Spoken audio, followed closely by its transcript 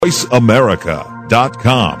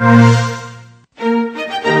VoiceAmerica.com.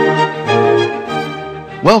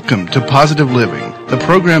 Welcome to Positive Living, the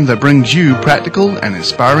program that brings you practical and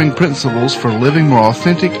inspiring principles for living more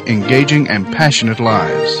authentic, engaging, and passionate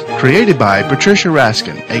lives. Created by Patricia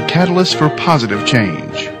Raskin, a catalyst for positive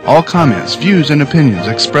change. All comments, views, and opinions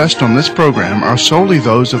expressed on this program are solely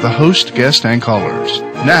those of the host, guest, and callers.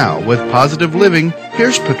 Now, with Positive Living,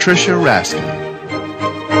 here's Patricia Raskin.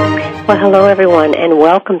 Well, hello, everyone, and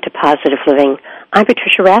welcome to Positive Living. I'm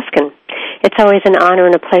Patricia Raskin. It's always an honor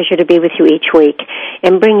and a pleasure to be with you each week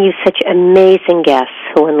and bring you such amazing guests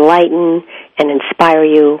who enlighten and inspire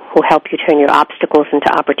you, who help you turn your obstacles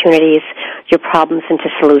into opportunities, your problems into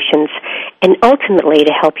solutions, and ultimately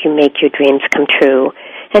to help you make your dreams come true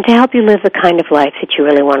and to help you live the kind of life that you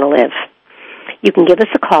really want to live. You can give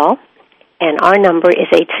us a call, and our number is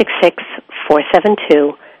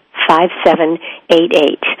 866-472-5788,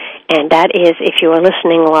 and that is if you are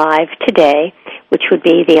listening live today, which would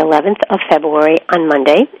be the 11th of February on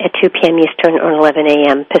Monday at 2 p.m. Eastern or 11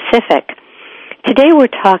 a.m. Pacific. Today we're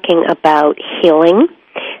talking about healing,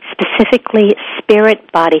 specifically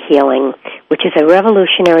spirit body healing, which is a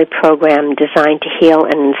revolutionary program designed to heal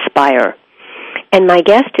and inspire. And my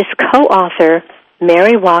guest is co-author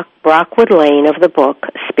Mary Rockwood Lane of the book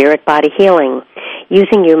Spirit Body Healing,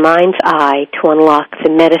 Using Your Mind's Eye to Unlock the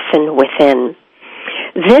Medicine Within.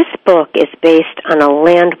 This book is based on a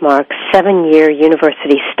landmark 7-year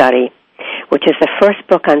university study, which is the first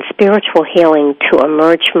book on spiritual healing to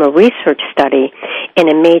emerge from a research study in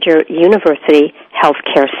a major university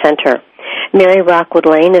healthcare center. Mary Rockwood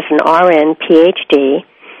Lane is an RN, PhD,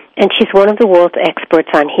 and she's one of the world's experts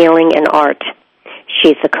on healing and art.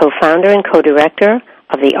 She's the co-founder and co-director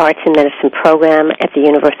of the Arts and Medicine program at the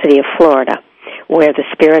University of Florida, where the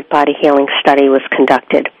Spirit Body Healing study was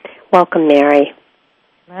conducted. Welcome, Mary.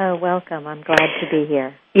 Oh, welcome. I'm glad to be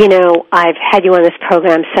here. You know, I've had you on this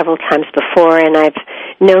program several times before, and I've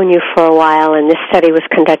known you for a while, and this study was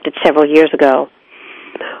conducted several years ago.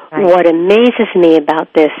 Right. What amazes me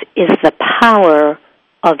about this is the power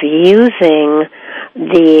of using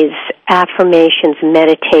these affirmations,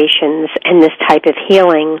 meditations, and this type of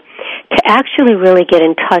healing to actually really get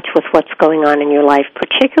in touch with what's going on in your life,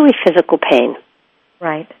 particularly physical pain.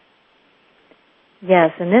 Right.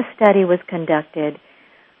 Yes, and this study was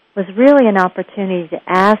really an opportunity to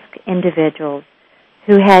ask individuals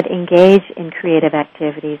who had engaged in creative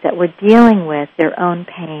activities that were dealing with their own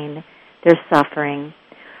pain, their suffering,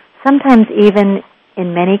 sometimes even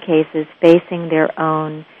in many cases facing their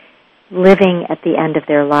own living at the end of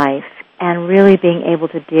their life and really being able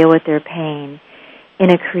to deal with their pain in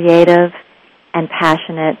a creative and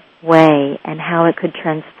passionate way and how it could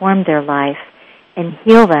transform their life and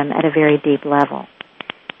heal them at a very deep level.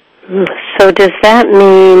 So does that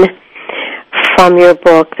mean from your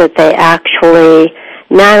book that they actually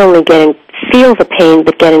not only feel the pain,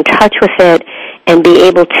 but get in touch with it and be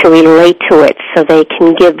able to relate to it so they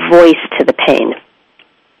can give voice to the pain?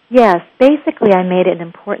 Yes. Basically, I made an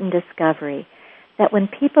important discovery that when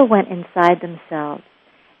people went inside themselves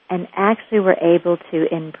and actually were able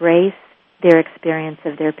to embrace their experience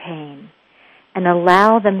of their pain and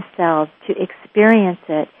allow themselves to experience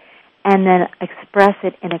it and then express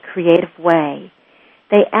it in a creative way,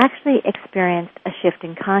 they actually experienced a shift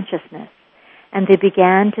in consciousness, and they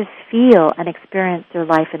began to feel and experience their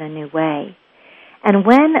life in a new way. And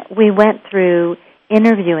when we went through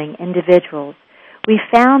interviewing individuals, we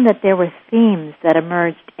found that there were themes that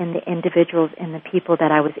emerged in the individuals and the people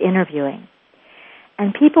that I was interviewing.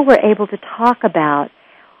 And people were able to talk about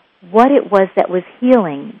what it was that was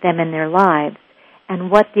healing them in their lives and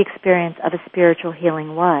what the experience of a spiritual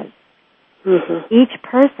healing was. Mm-hmm. Each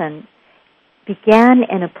person began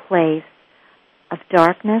in a place of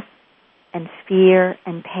darkness and fear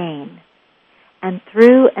and pain. And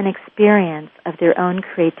through an experience of their own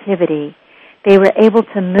creativity, they were able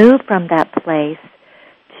to move from that place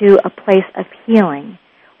to a place of healing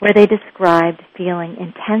where they described feeling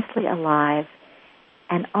intensely alive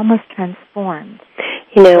and almost transformed.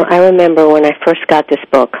 You know, I remember when I first got this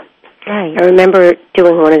book, right. I remember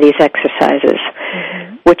doing one of these exercises,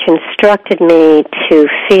 which instructed me to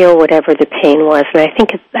feel whatever the pain was. And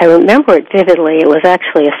I remember it vividly. It was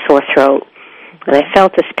actually a sore throat. And I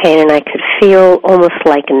felt this pain, and I could feel almost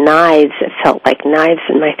like knives. It felt like knives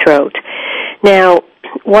in my throat. Now,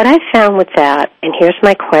 what I found with that, and here's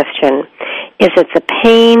my question, is that the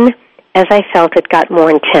pain, as I felt it, got more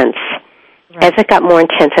intense. Right. As it got more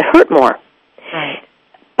intense, it hurt more. Right.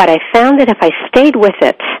 But I found that if I stayed with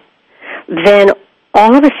it, then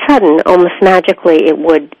all of a sudden, almost magically, it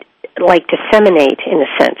would like disseminate in a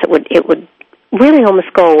sense. It would really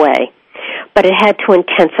almost go away. but it had to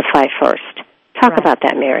intensify first. Talk Right. about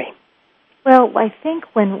that, Mary. Well, I think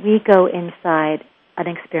when we go inside an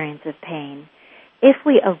experience of pain, if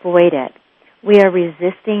we avoid it, we are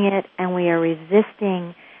resisting it, and we are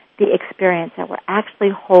resisting the experience that we're actually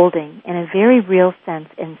holding in a very real sense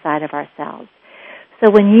inside of ourselves.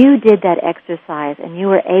 So when you did that exercise and you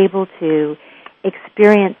were able to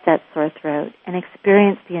experience that sore throat and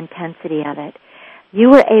experience the intensity of it, you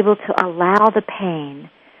were able to allow the pain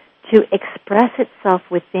to express itself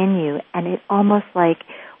within you, and it almost like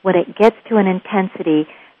when it gets to an intensity,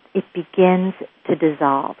 it begins to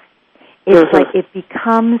dissolve. It's like it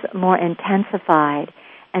becomes more intensified,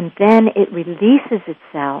 and then it releases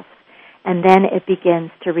itself, and then it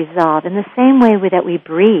begins to resolve. In the same way that we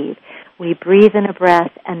breathe in a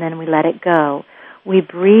breath, and then we let it go. We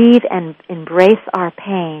breathe and embrace our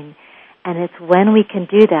pain, and it's when we can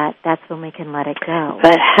do that, that's when we can let it go.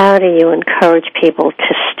 But how do you encourage people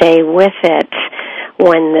to stay with it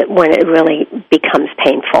when it really becomes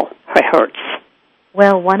painful or hurts?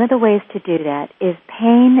 Well, one of the ways to do that is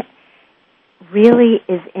pain really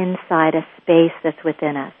is inside a space that's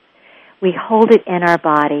within us. We hold it in our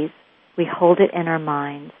bodies, we hold it in our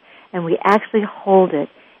minds, and we actually hold it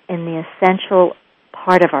in the essential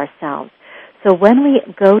part of ourselves. So when we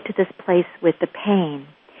go to this place with the pain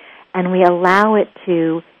and we allow it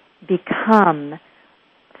to become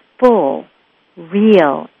full,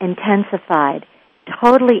 real, intensified,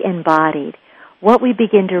 totally embodied, what we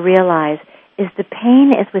begin to realize is the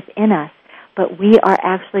pain is within us, but we are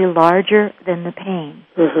actually larger than the pain.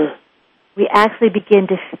 Mm-hmm. We actually begin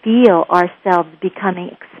to feel ourselves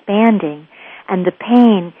expanding, and the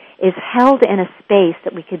pain is held in a space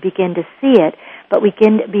that we can begin to see it, but we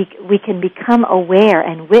can become aware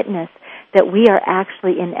and witness that we are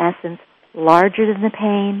actually, in essence, larger than the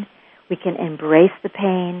pain. We can embrace the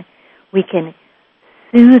pain. We can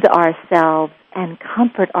soothe ourselves and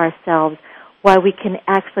comfort ourselves while we can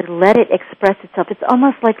actually let it express itself. It's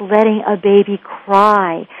almost like letting a baby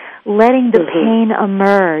cry, letting the pain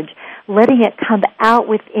emerge, letting it come out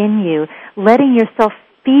within you, letting yourself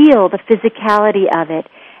feel the physicality of it,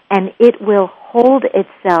 and it will hold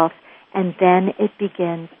itself, and then it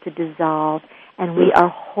begins to dissolve, and we are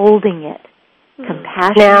holding it.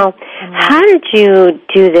 Compassion. Now, how did you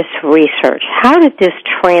do this research? How did this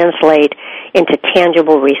translate into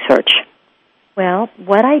tangible research? Well,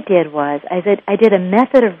 what I did was I did a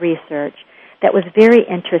method of research that was very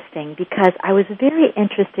interesting because I was very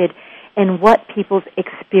interested in what people's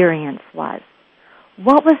experience was.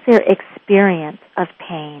 What was their experience of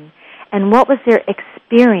pain, and what was their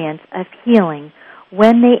experience of healing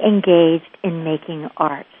when they engaged in making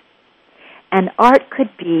art? And art could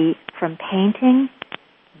be from painting,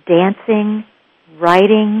 dancing,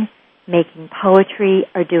 writing, making poetry,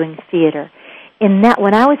 or doing theater. In that,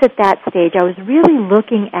 when I was at that stage, I was really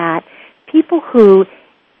looking at people who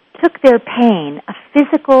took their pain, a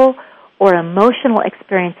physical or emotional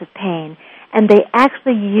experience of pain, and they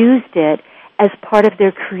actually used it as part of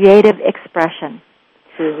their creative expression.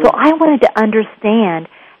 Mm-hmm. So I wanted to understand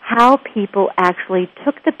how people actually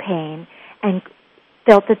took the pain and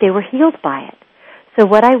felt that they were healed by it. So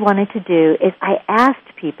what I wanted to do is I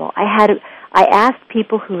asked people. I asked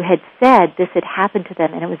people who had said this had happened to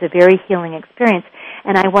them and it was a very healing experience,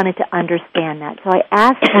 and I wanted to understand that. So I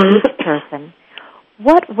asked each person,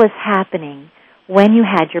 what was happening when you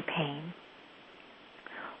had your pain?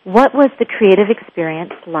 What was the creative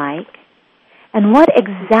experience like? And what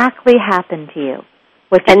exactly happened to you?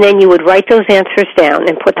 And then you would write those answers down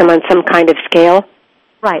and put them on some kind of scale?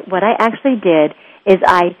 Right. What I actually did is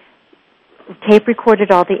I tape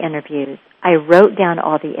recorded all the interviews. I wrote down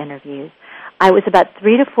all the interviews. I was about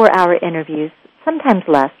 3 to 4 hour interviews, sometimes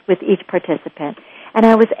less, with each participant. And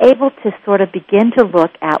I was able to sort of begin to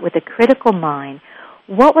look at, with a critical mind,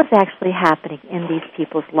 what was actually happening in these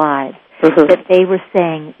people's lives that they were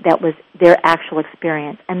saying that was their actual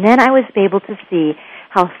experience. And then I was able to see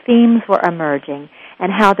how themes were emerging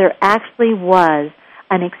and how there actually was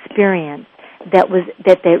an experience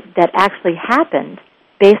that actually happened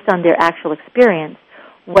based on their actual experience,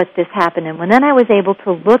 what this happened. And then I was able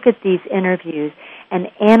to look at these interviews and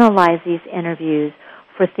analyze these interviews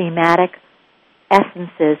for thematic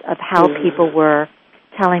essences of how people were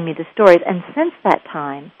telling me the stories. And since that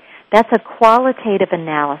time, that's a qualitative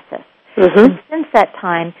analysis. And since that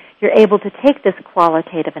time, you're able to take this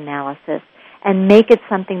qualitative analysis and make it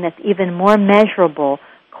something that's even more measurable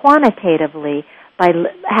quantitatively by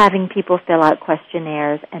having people fill out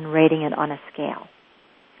questionnaires and rating it on a scale.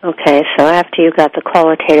 Okay, so after you got the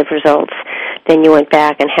qualitative results, then you went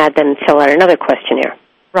back and had them fill out another questionnaire.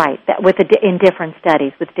 Right, in different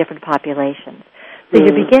studies with different populations. So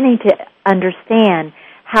you're beginning to understand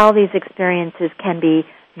how these experiences can be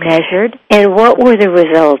measured. And what were the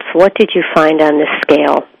results? What did you find on this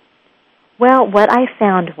scale? Well, what I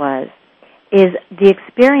found is the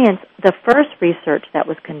experience, the first research that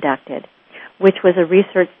was conducted, which was a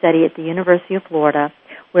research study at the University of Florida,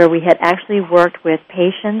 where we had actually worked with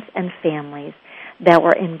patients and families that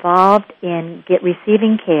were involved in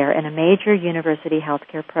receiving care in a major university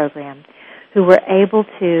healthcare program, who were able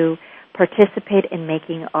to participate in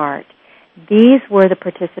making art. These were the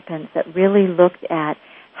participants that really looked at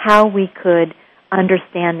how we could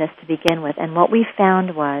understand this to begin with. And what we found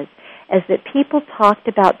is that people talked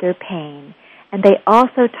about their pain, and they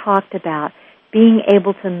also talked about being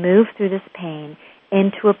able to move through this pain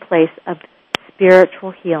into a place of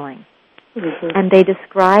spiritual healing. Mm-hmm. And they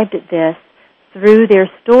described this through their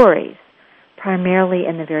stories, primarily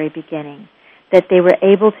in the very beginning, that they were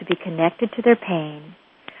able to be connected to their pain,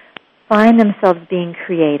 find themselves being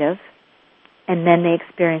creative, and then they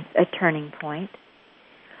experienced a turning point,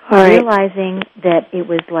 realizing that it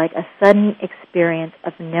was like a sudden experience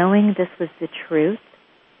of knowing this was the truth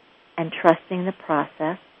and trusting the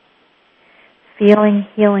process, feeling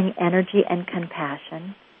healing energy and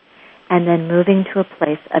compassion, and then moving to a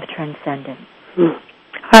place of transcendence.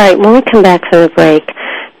 All right, when we come back from the break,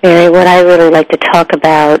 Mary, what I really like to talk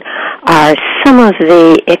about are some of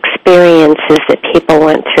the experiences that people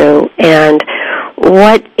went through, and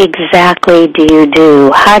what exactly do you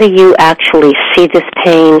do? How do you actually see this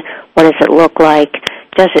pain? What does it look like?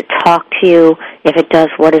 Does it talk to you? If it does,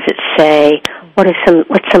 what does it say? What's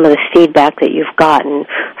some of the feedback that you've gotten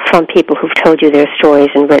from people who've told you their stories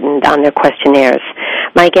and written on their questionnaires?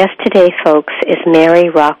 My guest today, folks, is Mary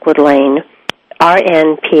Rockwood Lane,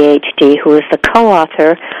 RN, PhD, who is the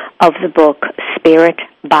co-author of the book Spirit,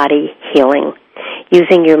 Body, Healing,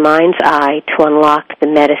 Using Your Mind's Eye to Unlock the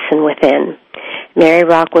Medicine Within. Mary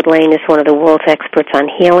Rockwood Lane is one of the world's experts on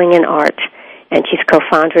healing and art, and she's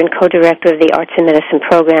co-founder and co-director of the Arts and Medicine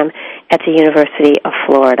program at the University of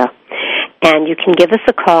Florida. And you can give us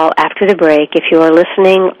a call after the break if you are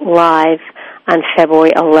listening live on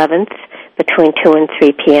February 11th between 2 and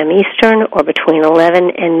 3 p.m. Eastern or between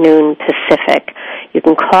 11 and noon Pacific. You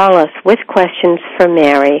can call us with questions for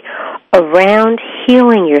Mary around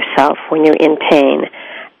healing yourself when you're in pain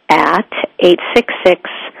at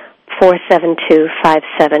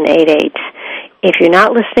 866-472-5788. If you're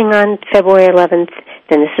not listening on February 11th,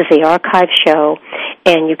 then this is the archive show,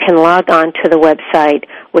 and you can log on to the website,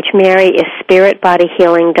 which, Mary, is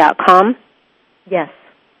spiritbodyhealing.com? Yes.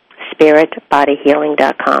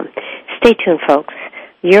 spiritbodyhealing.com. Stay tuned, folks.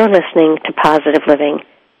 You're listening to Positive Living,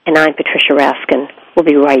 and I'm Patricia Raskin. We'll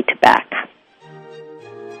be right back.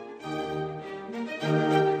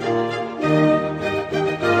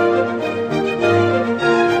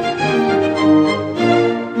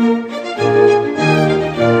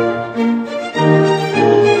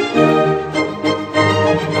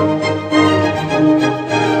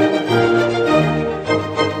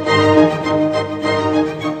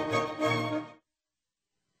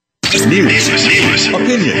 News,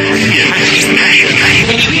 opinion.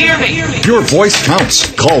 Can you hear me? Your voice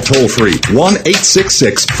counts. Call toll-free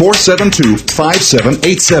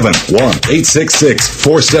 1-866-472-5787.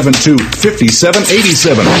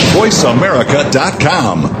 1-866-472-5787.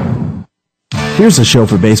 VoiceAmerica.com. Here's a show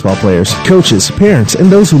for baseball players, coaches, parents, and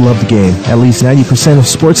those who love the game. At least 90% of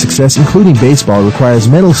sports success, including baseball, requires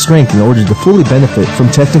mental strength in order to fully benefit from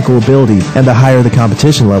technical ability, and the higher the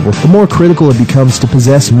competition level, the more critical it becomes to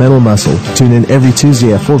possess mental muscle. Tune in every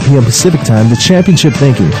Tuesday at 4 p.m. Pacific Time to Championship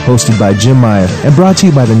Thinking, hosted by Jim Meyer, and brought to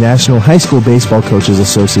you by the National High School Baseball Coaches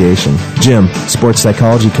Association. Jim, sports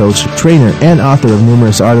psychology coach, trainer, and author of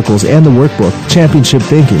numerous articles and the workbook, Championship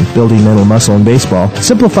Thinking, Building Mental Muscle in Baseball,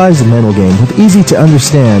 simplifies the mental game with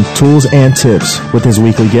easy-to-understand tools and tips. With his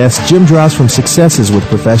weekly guests, Jim draws from successes with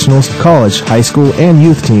professionals, college, high school, and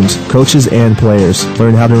youth teams, coaches, and players.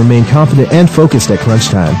 Learn how to remain confident and focused at crunch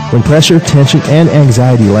time, when pressure, tension, and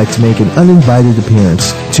anxiety like to make an uninvited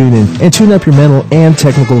appearance. Tune in and tune up your mental and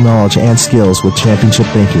technical knowledge and skills with Championship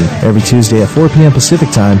Thinking every Tuesday at 4 p.m.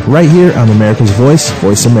 Pacific Time, right here on America's Voice,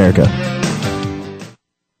 Voice America.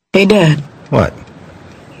 Hey, Dad. What?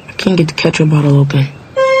 I can't get the ketchup bottle open.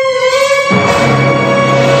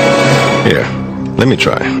 Here, let me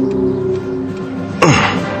try.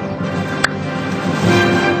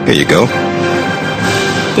 Here you go.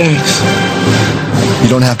 Thanks. You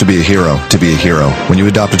don't have to be a hero to be a hero. When you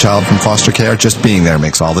adopt a child from foster care, just being there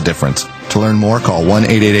makes all the difference. To learn more, call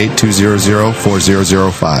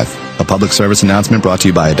 1-888-200-4005. A public service announcement brought to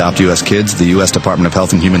you by Adopt U.S. Kids, the U.S. Department of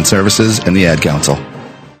Health and Human Services, and the Ad Council.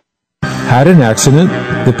 Had an accident?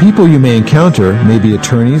 The people you may encounter may be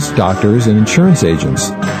attorneys, doctors, and insurance agents.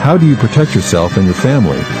 How do you protect yourself and your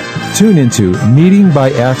family? Tune into Meeting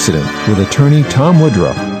by Accident with attorney Tom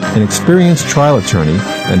Woodruff, an experienced trial attorney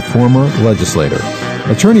and former legislator.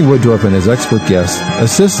 Attorney Woodruff and his expert guests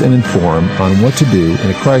assist and inform on what to do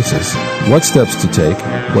in a crisis, what steps to take,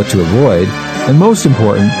 what to avoid, and most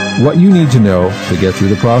important, what you need to know to get through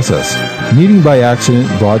the process. Meeting by Accident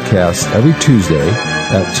broadcasts every Tuesday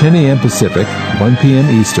at 10 a.m. Pacific, 1 p.m.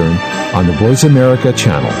 Eastern on the Voice America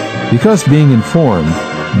channel. Because being informed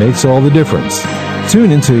makes all the difference.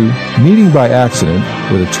 Tune into Meeting by Accident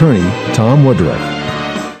with attorney Tom Woodruff.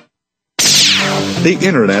 The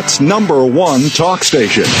Internet's #1 talk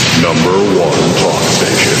station. #1 talk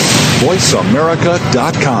station.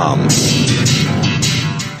 VoiceAmerica.com.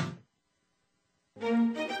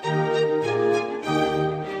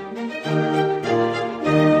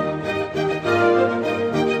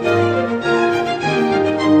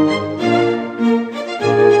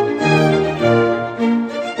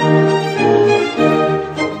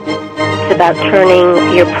 It's about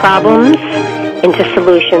turning your problems into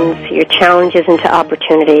solutions, your challenges into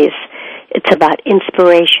opportunities. It's about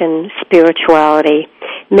inspiration, spirituality,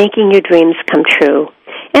 making your dreams come true.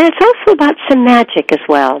 And it's also about some magic as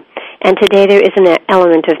well. And today there is an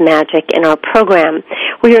element of magic in our program.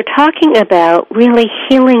 We are talking about really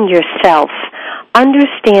healing yourself,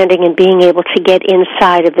 understanding and being able to get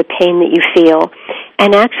inside of the pain that you feel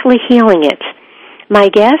and actually healing it. My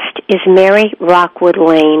guest is Mary Rockwood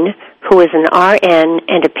Lane, who is an RN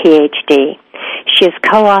and a PhD. She is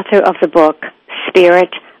co-author of the book, Spirit,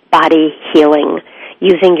 Body Healing,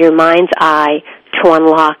 Using Your Mind's Eye to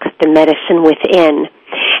Unlock the Medicine Within.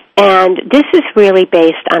 And this is really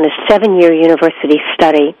based on a 7-year university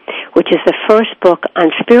study, which is the first book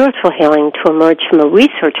on spiritual healing to emerge from a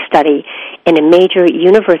research study in a major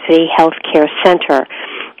university healthcare center.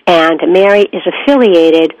 And Mary is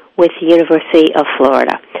affiliated with the University of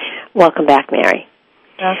Florida. Welcome back, Mary.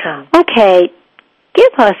 Welcome. Okay.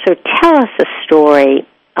 Give us or tell us a story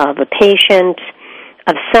of a patient,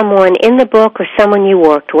 of someone in the book or someone you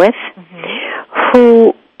worked with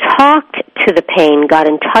who talked to the pain, got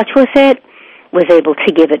in touch with it, was able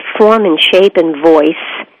to give it form and shape and voice.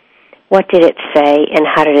 What did it say and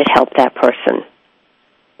how did it help that person?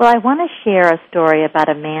 Well, I want to share a story about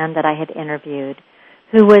a man that I had interviewed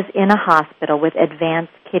who was in a hospital with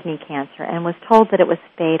advanced kidney cancer and was told that it was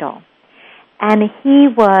fatal. And he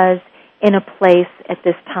was in a place at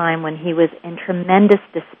this time when he was in tremendous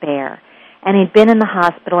despair. And he'd been in the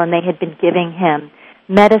hospital and they had been giving him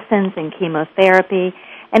medicines and chemotherapy,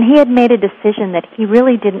 and he had made a decision that he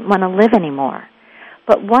really didn't want to live anymore.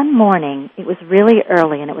 But one morning, it was really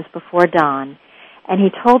early and it was before dawn, and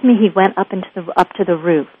he told me he went up to the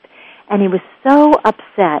roof, and he was so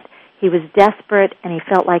upset. He was desperate and he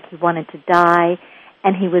felt like he wanted to die,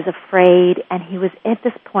 and he was afraid, and he was at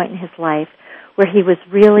this point in his life where he was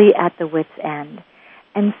really at the wit's end.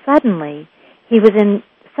 And suddenly he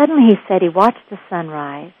said he watched the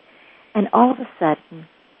sunrise, and all of a sudden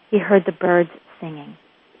he heard the birds singing.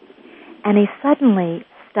 And he suddenly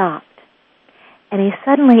stopped, and he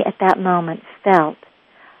suddenly at that moment felt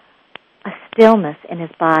a stillness in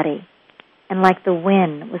his body, and like the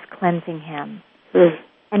wind was cleansing him.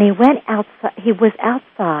 And he went outside. He was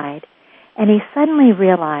outside, and he suddenly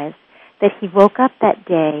realized that he woke up that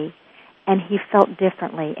day and he felt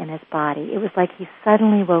differently in his body. It was like he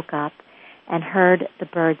suddenly woke up and heard the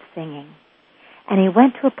birds singing. And he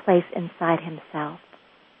went to a place inside himself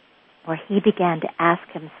where he began to ask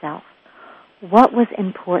himself, what was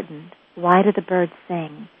important? Why did the birds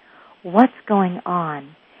sing? What's going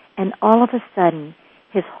on? And all of a sudden,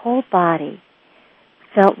 his whole body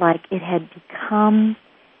felt like it had become,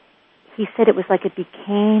 he said it was like it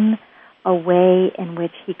became a way in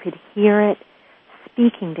which he could hear it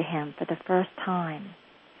speaking to him for the first time.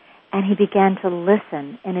 And he began to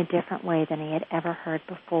listen in a different way than he had ever heard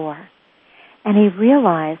before. And he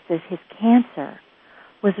realized that his cancer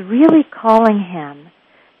was really calling him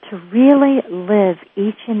to really live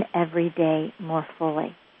each and every day more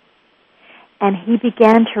fully. And he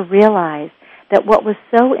began to realize that what was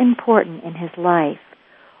so important in his life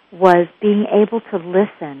was being able to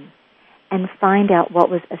listen and find out what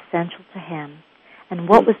was essential to him and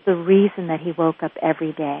what was the reason that he woke up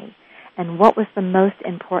every day and what was the most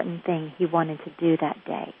important thing he wanted to do that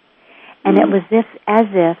day. And it was as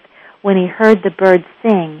if when he heard the birds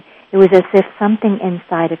sing, it was as if something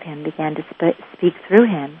inside of him began to speak through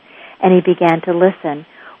him, and he began to listen,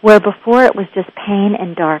 where before it was just pain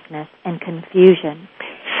and darkness and confusion.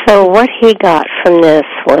 So what he got from this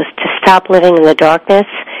was to stop living in the darkness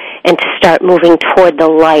and to start moving toward the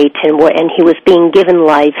light, and he was being given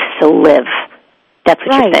life, so live. That's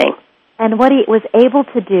what you're saying. And what he was able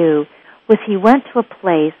to do was he went to a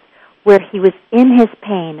place where he was in his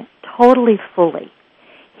pain totally fully.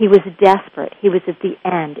 He was desperate. He was at the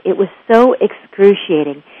end. It was so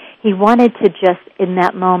excruciating. He wanted to just, in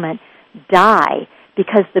that moment, die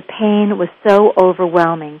because the pain was so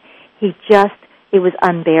overwhelming. It was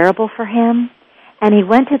unbearable for him. And he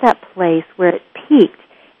went to that place where it peaked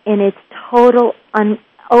in its total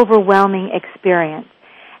overwhelming experience.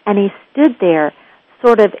 And he stood there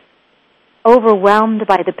sort of overwhelmed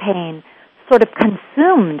by the pain, sort of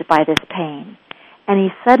consumed by this pain. And he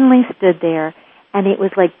suddenly stood there, and it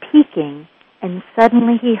was like peaking, and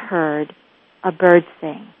suddenly he heard a bird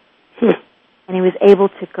sing. And he was able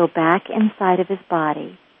to go back inside of his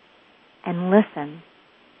body and listen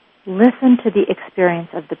to the experience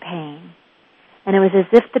of the pain. And it was as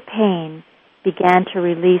if the pain began to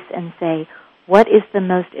release and say, what is the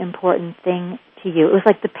most important thing to you? It was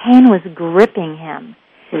like the pain was gripping him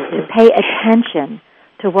to pay attention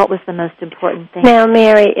to what was the most important thing. Now,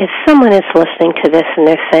 Mary, if someone is listening to this and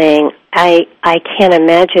they're saying, I can't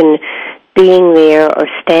imagine being there or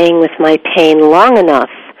staying with my pain long enough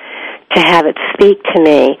to have it speak to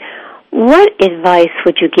me, what advice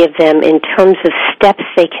would you give them in terms of steps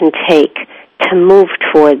they can take to move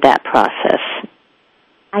toward that process?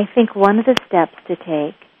 I think one of the steps to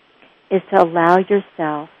take is to allow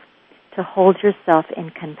yourself to hold yourself in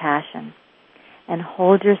compassion and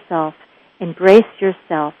embrace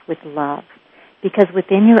yourself with love, because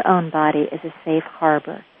within your own body is a safe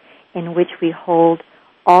harbor in which we hold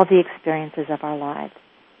all the experiences of our lives.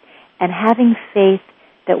 And having faith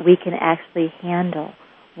that we can actually handle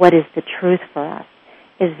what is the truth for us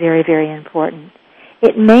is very, very important.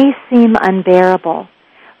 It may seem unbearable,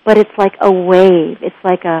 but it's like a wave. It's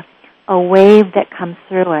like a wave that comes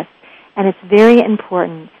through us. And it's very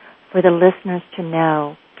important for the listeners to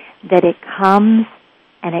know that it comes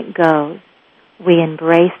and it goes. We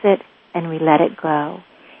embrace it and we let it go.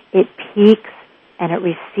 It peaks and it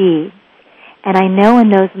recedes. And I know in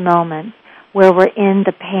those moments where we're in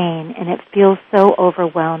the pain and it feels so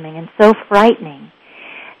overwhelming and so frightening,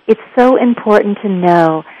 it's so important to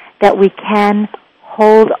know that we can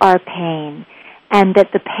hold our pain and that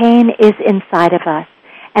the pain is inside of us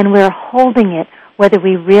and we're holding it whether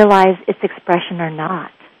we realize its expression or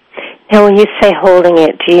not. Now, when you say holding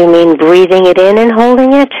it, do you mean breathing it in and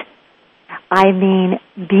holding it? I mean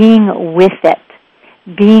being with it,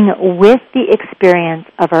 being with the experience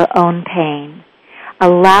of our own pain,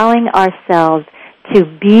 allowing ourselves to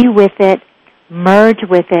be with it, merge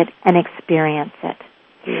with it, and experience it.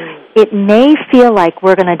 It may feel like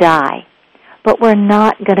we're going to die, but we're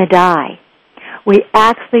not going to die. We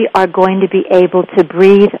actually are going to be able to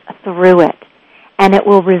breathe through it, and it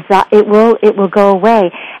will go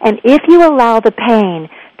away. And if you allow the pain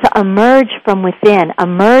to emerge from within,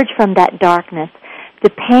 emerge from that darkness, the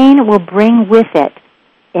pain will bring with it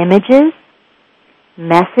images,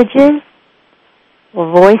 messages,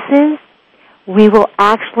 voices. We will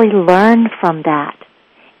actually learn from that.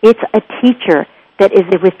 It's a teacher that is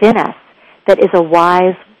within us, that is a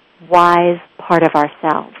wise, wise part of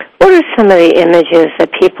ourselves. What are some of the images that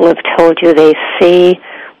people have told you they see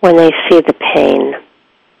when they see the pain?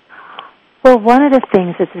 Well, one of the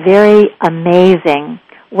things that's very amazing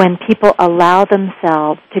when people allow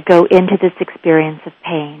themselves to go into this experience of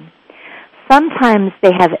pain, sometimes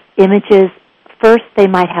they have images. First, they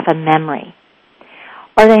might have a memory,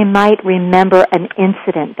 or they might remember an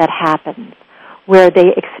incident that happened where they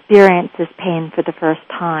experienced this pain for the first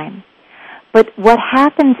time. But what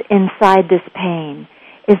happens inside this pain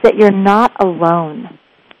is that you're not alone.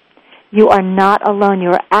 You are not alone.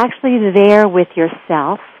 You're actually there with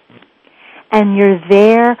yourself, and you're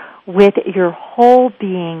there with your whole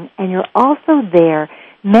being, and you're also there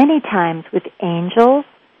many times with angels,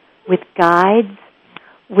 with guides,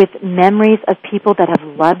 with memories of people that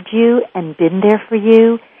have loved you and been there for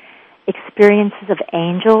you, experiences of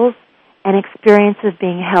angels, and experiences of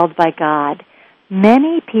being held by God.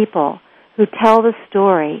 Many people who tell the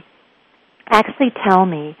story actually tell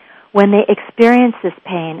me when they experience this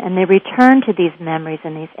pain and they return to these memories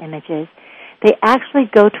and these images, they actually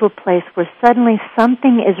go to a place where suddenly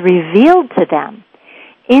something is revealed to them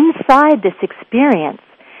inside this experience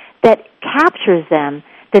that captures them,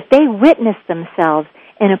 that they witness themselves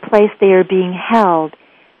in a place they are being held,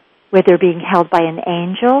 where they're being held by an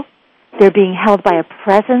angel, they're being held by a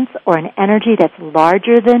presence or an energy that's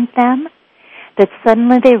larger than them, that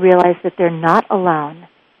suddenly they realize that they're not alone,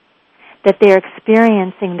 that they're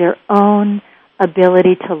experiencing their own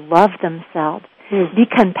ability to love themselves, be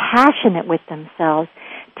compassionate with themselves,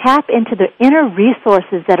 tap into the inner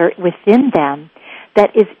resources that are within them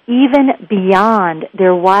that is even beyond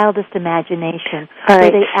their wildest imagination, where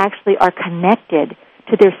they actually are connected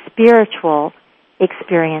to their spiritual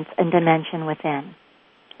experience and dimension within.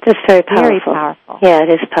 That's very powerful. Very powerful. Yeah, it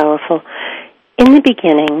is powerful. In the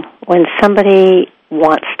beginning, when somebody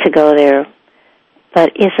wants to go there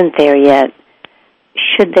but isn't there yet,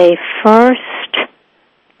 should they first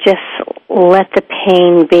just let the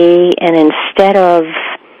pain be, and instead of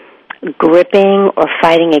gripping or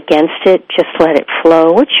fighting against it, just let it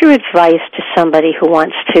flow? What's your advice to somebody who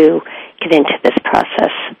wants to get into this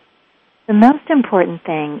process? The most important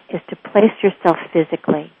thing is to place yourself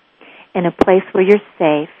physically in a place where you're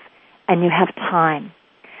safe and you have time.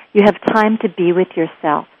 You have time to be with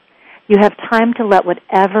yourself. You have time to let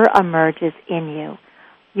whatever emerges in you.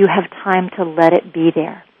 You have time to let it be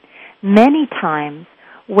there. Many times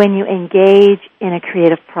when you engage in a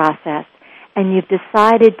creative process and you've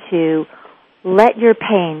decided to let your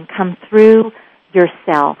pain come through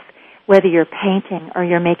yourself, whether you're painting or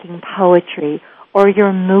you're making poetry or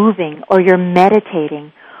you're moving or you're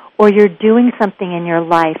meditating or you're doing something in your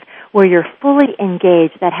life where you're fully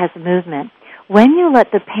engaged that has movement, when you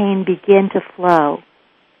let the pain begin to flow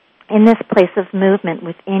in this place of movement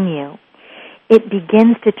within you, it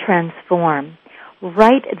begins to transform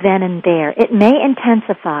right then and there. It may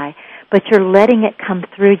intensify, but you're letting it come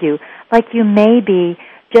through you, like you may be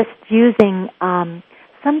just using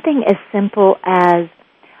something as simple as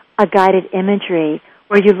a guided imagery,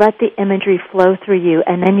 where you let the imagery flow through you,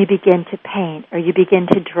 and then you begin to paint, or you begin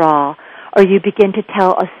to draw, or you begin to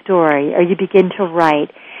tell a story, or you begin to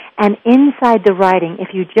write. And inside the writing,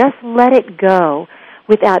 if you just let it go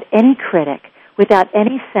without any critic, without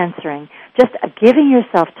any censoring, just giving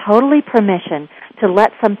yourself totally permission to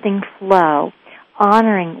let something flow,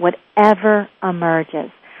 honoring whatever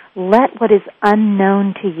emerges. Let what is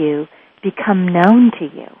unknown to you become known to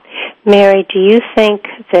you. Mary, do you think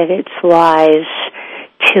that it's wise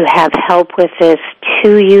to have help with this,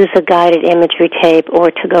 to use a guided imagery tape,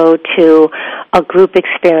 or to go to a group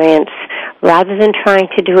experience rather than trying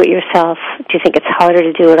to do it yourself? Do you think it's harder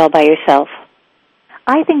to do it all by yourself?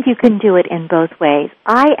 I think you can do it in both ways.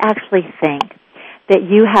 I actually think that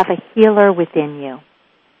you have a healer within you,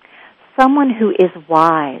 someone who is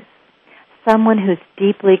wise, someone who's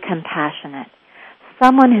deeply compassionate,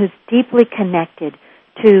 someone who's deeply connected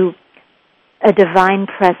to a divine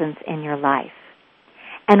presence in your life.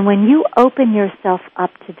 And when you open yourself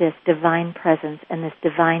up to this divine presence and this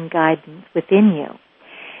divine guidance within you,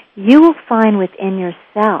 you will find within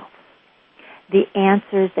yourself the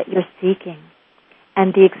answers that you're seeking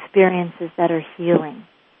and the experiences that are healing.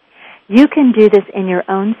 You can do this in your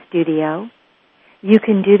own studio. You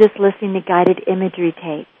can do this listening to guided imagery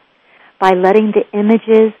tapes by letting the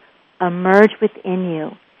images emerge within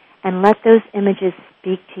you and let those images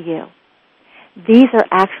speak to you. These are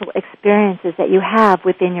actual experiences that you have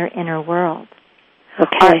within your inner world.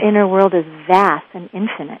 Okay. Our inner world is vast and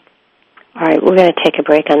infinite. All right, we're going to take a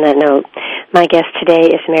break on that note. My guest today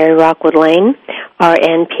is Mary Rockwood Lane,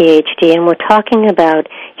 RN, PhD, and we're talking about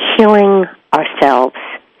healing ourselves.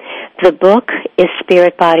 The book is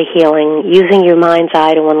Spirit Body Healing, Using Your Mind's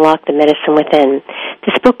Eye to Unlock the Medicine Within.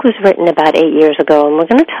 This book was written about 8 years ago, and we're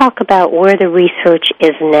going to talk about where the research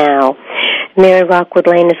is now. Mary Rockwood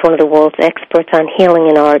Lane is one of the world's experts on healing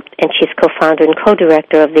and art, and she's co-founder and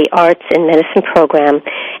co-director of the Arts in Medicine program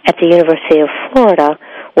at the University of Florida,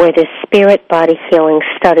 where this Spirit Body Healing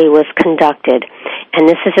study was conducted. And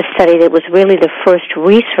this is a study that was really the first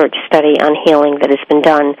research study on healing that has been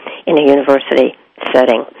done in a university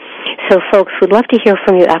setting. So, folks, we'd love to hear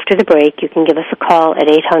from you after the break. You can give us a call at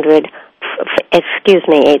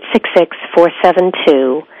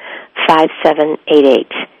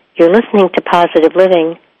 866-472-5788. You're listening to Positive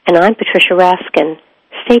Living, and I'm Patricia Raskin.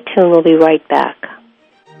 Stay tuned. We'll be right back.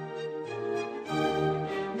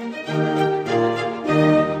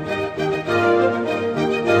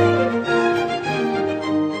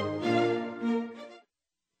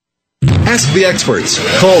 Ask the experts.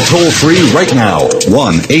 Call toll-free right now,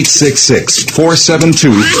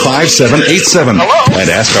 1-866-472-5787. And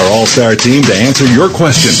ask our All-Star team to answer your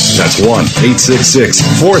question. That's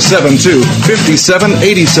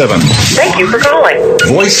 1-866-472-5787. Thank you for calling.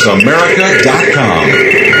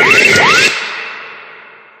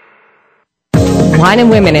 VoiceAmerica.com. Wine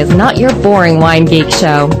and Women is not your boring wine geek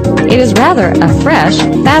show. It is rather a fresh,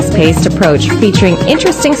 fast-paced approach featuring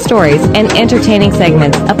interesting stories and entertaining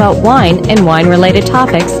segments about wine and wine-related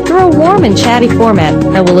topics through a warm and chatty format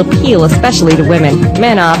that will appeal especially to women,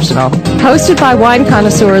 men optional. Hosted by wine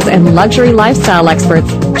connoisseurs and luxury lifestyle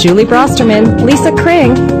experts Julie Brosterman, Lisa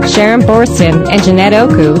Kring, Sharon Borston, and Jeanette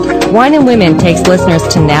Oku, Wine and Women takes listeners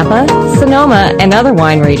to Napa, Sonoma, and other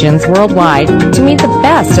wine regions worldwide to meet the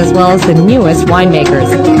best as well as the newest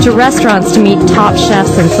winemakers, to restaurants to meet top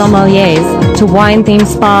chefs and sommeliers, to wine-themed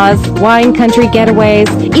spas, wine country getaways,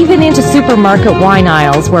 even into supermarket wine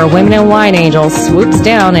aisles where Women in Wine Angel swoops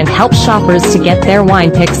down and helps shoppers to get their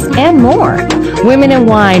wine picks and more. Women in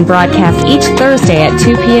Wine broadcasts each Thursday at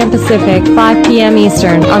 2 p.m. Pacific, 5 p.m.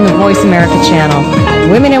 Eastern on the Voice America channel.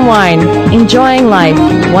 Women in Wine, enjoying life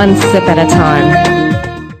one sip at a time.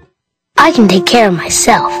 I can take care of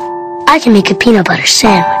myself. I can make a peanut butter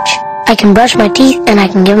sandwich. I can brush my teeth and I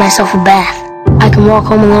can give myself a bath. I can walk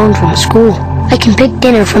home alone from school. I can pick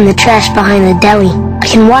dinner from the trash behind the deli. I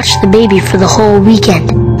can watch the baby for the whole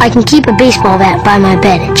weekend. I can keep a baseball bat by my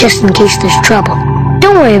bed just in case there's trouble.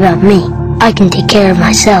 Don't worry about me. I can take care of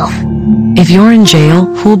myself. If you're in jail,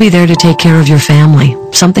 who'll be there to take care of your family?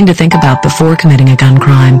 Something to think about before committing a gun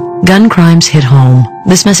crime. Gun crimes hit home.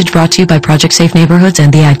 This message brought to you by Project Safe Neighborhoods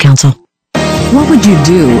and the Ad Council. What would you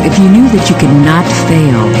do if you knew that you could not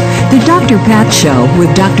fail? The Dr. Pat Show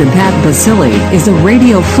with Dr. Pat Basile is a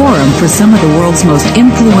radio forum for some of the world's most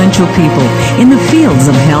influential people in the fields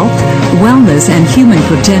of health, wellness, and human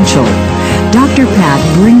potential. Dr. Pat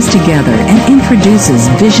brings together and introduces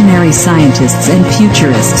visionary scientists and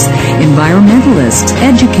futurists, environmentalists,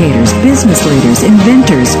 educators, business leaders,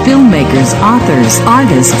 inventors, filmmakers, authors,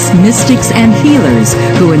 artists, mystics, and healers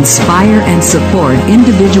who inspire and support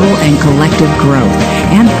individual and collective growth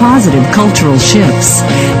and positive cultural shifts.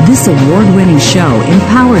 This award-winning show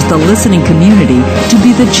empowers the listening community to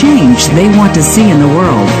be the change they want to see in the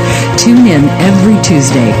world. Tune in every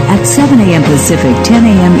Tuesday at 7 a.m. Pacific, 10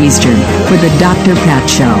 a.m. Eastern for the Dr. Pat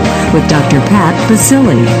Show with Dr. Pat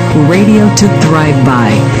Basile, radio to thrive by.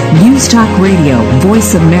 News Talk Radio,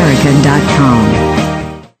 VoiceAmerica.com.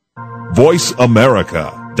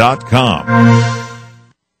 VoiceAmerica.com.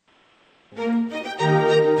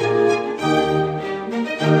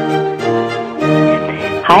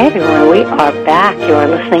 Hi, everyone. We are back. You are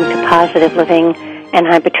listening to Positive Living, and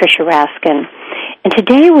I'm Patricia Raskin. And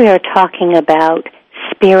today we are talking about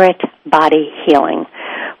spirit-body healing,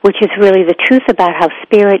 which is really the truth about how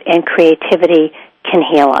spirit and creativity can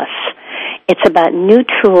heal us. It's about new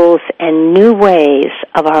tools and new ways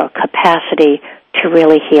of our capacity to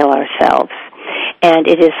really heal ourselves. And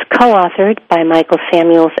it is co-authored by Michael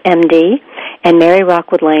Samuels, M.D., and Mary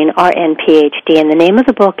Rockwood Lane, RN, Ph.D., and the name of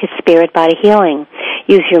the book is Spirit Body Healing.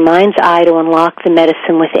 Use your mind's eye to unlock the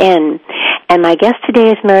medicine within. And my guest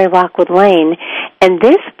today is Mary Rockwood Lane, and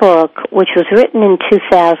this book, which was written in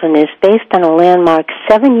 2000, is based on a landmark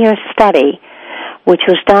 7-year study which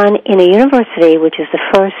was done in a university, which is the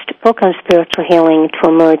first book on spiritual healing to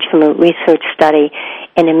emerge from a research study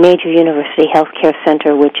in a major university healthcare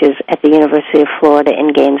center, which is at the University of Florida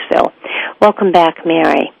in Gainesville. Welcome back,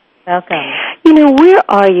 Mary. Welcome. You know, where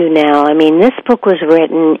are you now? I mean, this book was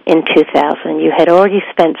written in 2000. You had already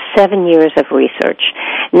spent 7 years of research.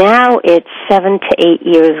 Now it's 7 to 8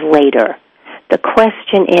 years later. The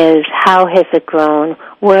question is, how has it grown?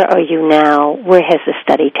 Where are you now? Where has the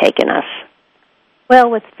study taken us? Well,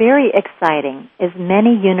 what's very exciting is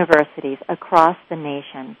many universities across the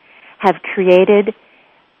nation have created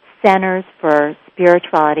centers for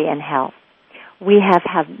spirituality and health. We have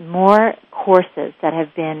had more courses that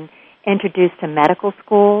have been introduced to medical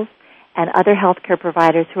schools and other healthcare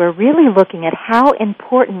providers who are really looking at how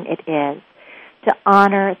important it is to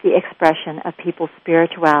honor the expression of people's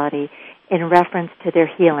spirituality in reference to their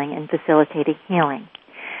healing and facilitating healing.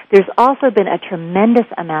 There's also been a tremendous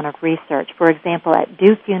amount of research. For example, at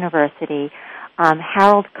Duke University,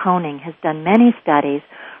 Harold Koenig has done many studies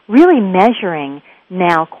really measuring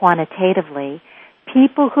now quantitatively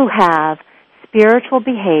people who have spiritual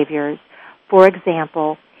behaviors, for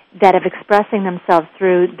example, that are expressing themselves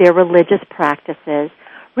through their religious practices,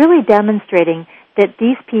 really demonstrating that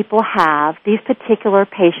these people have, these particular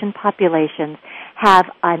patient populations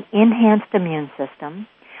have an enhanced immune system,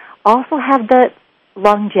 also have the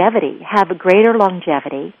longevity, have a greater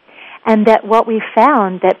longevity, and that what we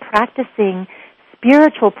found that practicing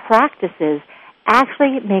spiritual practices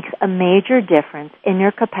actually makes a major difference in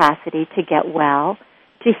your capacity to get well,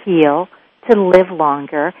 to heal, to live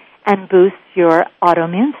longer, and boost your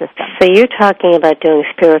autoimmune system. So you're talking about doing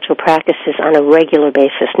spiritual practices on a regular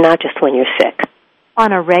basis, not just when you're sick.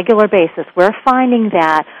 on a regular basis. We're finding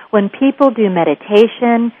that when people do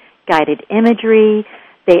meditation, guided imagery,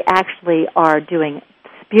 they actually are doing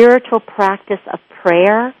spiritual practice of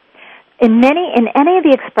prayer. In any of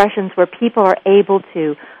the expressions where people are able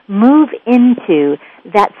to move into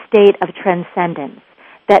that state of transcendence,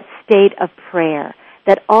 that state of prayer,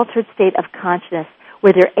 that altered state of consciousness,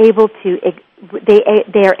 where they're able to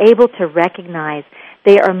they are able to recognize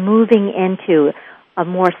they are moving into a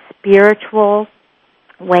more spiritual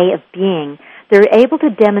way of being. They're able to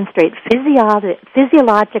demonstrate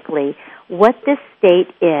physiologically what this state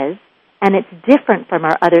is, and it's different from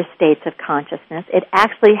our other states of consciousness. It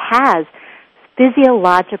actually has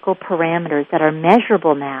physiological parameters that are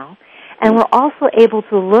measurable now, and we're also able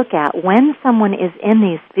to look at when someone is in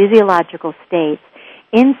these physiological states,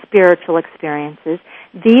 in spiritual experiences,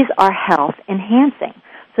 these are health enhancing.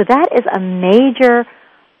 So that is a major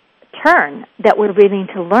turn that we're beginning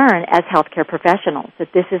to learn as healthcare professionals, that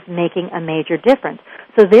this is making a major difference.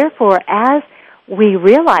 So therefore, as we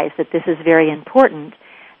realize that this is very important,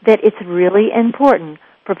 that it's really important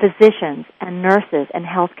for physicians and nurses and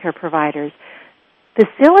healthcare providers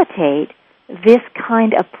facilitate this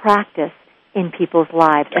kind of practice in people's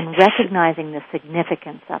lives and recognizing the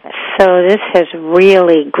significance of it. So this has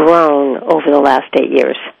really grown over the last 8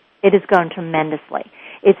 years. It has grown tremendously.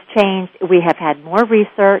 It's changed. We have had more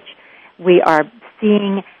research. We are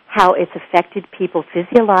seeing how it's affected people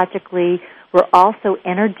physiologically. We're also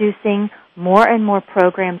introducing more and more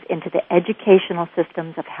programs into the educational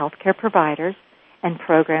systems of healthcare providers and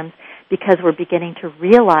programs because we're beginning to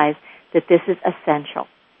realize that this is essential.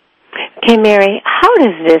 Okay, Mary, how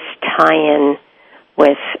does this tie in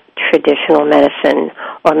with traditional medicine,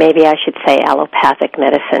 or maybe I should say allopathic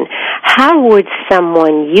medicine? How would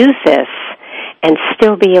someone use this and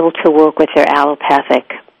still be able to work with their allopathic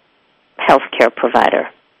healthcare provider?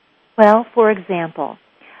 Well, for example,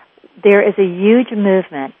 there is a huge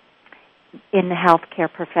movement in the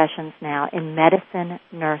healthcare professions now, in medicine,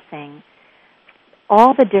 nursing,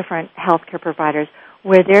 all the different healthcare providers,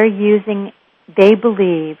 where they're using, they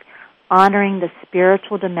believe, honoring the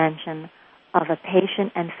spiritual dimension of a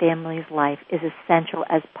patient and family's life is essential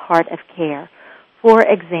as part of care. For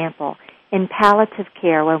example, in palliative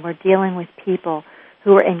care, when we're dealing with people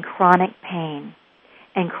who are in chronic pain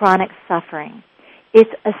and chronic suffering,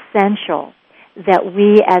 it's essential that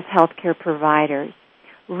we as healthcare providers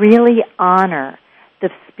really honor the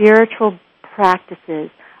spiritual practices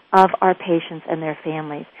of our patients and their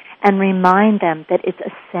families and remind them that it's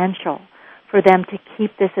essential for them to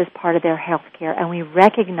keep this as part of their health care, and we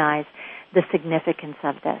recognize the significance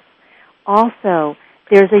of this. Also,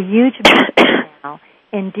 there's a huge movement now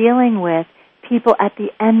in dealing with people at the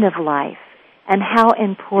end of life and how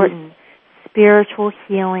important spiritual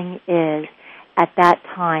healing is at that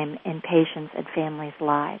time in patients' and families'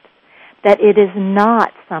 lives. That it is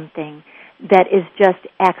not something that is just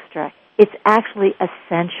extra. It's actually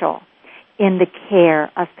essential in the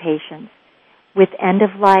care of patients with end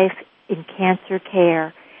of life, in cancer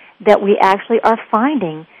care, that we actually are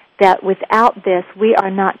finding that without this, we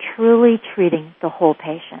are not truly treating the whole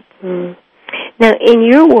patient. Mm. Now, in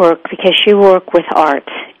your work, because you work with art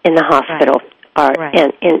in the hospital, art,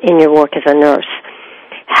 and in your work as a nurse,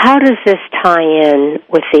 how does this tie in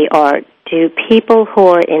with the art? Do people who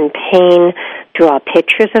are in pain draw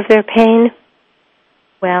pictures of their pain?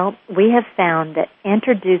 Well, we have found that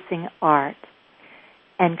introducing art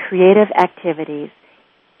and creative activities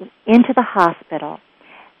into the hospital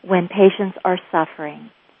when patients are suffering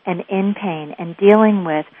and in pain and dealing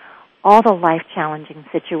with all the life-challenging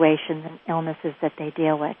situations and illnesses that they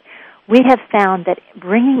deal with, we have found that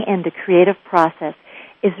bringing in the creative process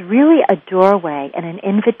is really a doorway and an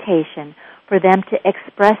invitation for them to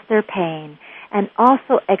express their pain and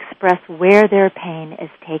also express where their pain is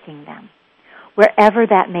taking them, wherever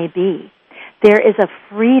that may be. There is a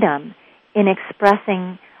freedom in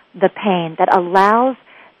expressing the pain that allows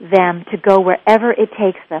them to go wherever it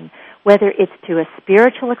takes them, whether it's to a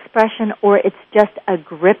spiritual expression or it's just a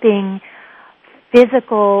gripping,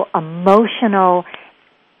 physical, emotional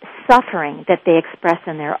suffering that they express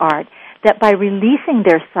in their art, that by releasing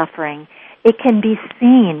their suffering, it can be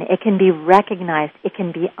seen, it can be recognized, it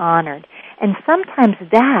can be honored. And sometimes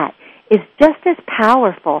that is just as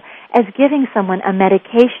powerful as giving someone a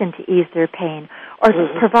medication to ease their pain or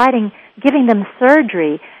giving them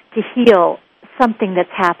surgery to heal something that's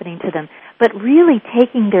happening to them, but really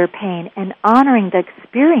taking their pain and honoring the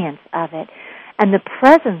experience of it and the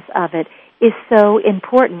presence of it is so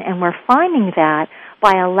important. And we're finding that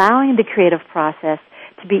by allowing the creative process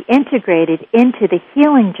to be integrated into the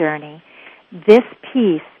healing journey, this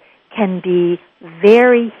piece can be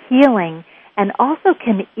very healing and also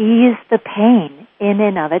can ease the pain in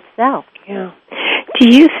and of itself. Yeah. Do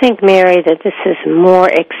you think, Mary, that this is more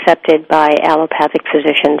accepted by allopathic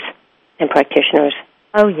physicians and practitioners?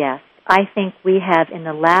 Oh, yes. I think we have, in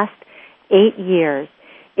the last 8 years,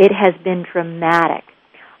 it has been dramatic.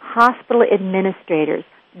 Hospital administrators,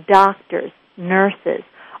 doctors, nurses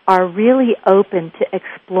are really open to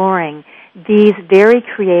exploring these very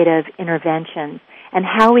creative interventions and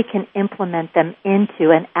how we can implement them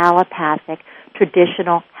into an allopathic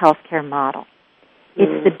traditional healthcare model.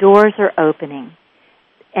 It's the doors are opening,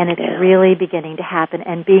 and it's really beginning to happen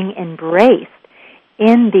and being embraced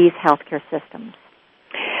in these healthcare systems.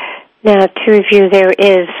 Now, to review, there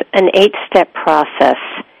is an 8-step process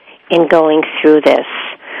in going through this,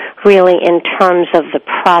 really in terms of the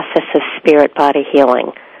process of spirit-body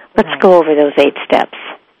healing. Let's go over those 8 steps.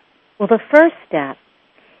 Well, the first step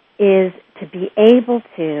is to be able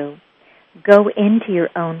to go into your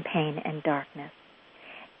own pain and darkness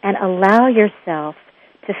and allow yourself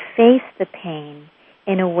to face the pain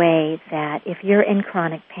in a way that if you're in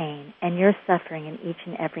chronic pain and you're suffering in each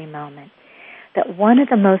and every moment, that one of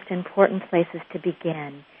the most important places to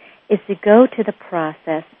begin is to go to the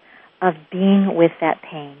process of being with that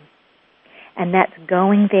pain. And that's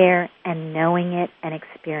going there and knowing it and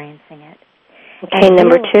experiencing it. Okay, and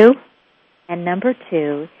number 2? And number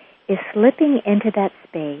 2 is slipping into that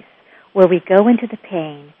space where we go into the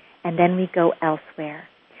pain and then we go elsewhere.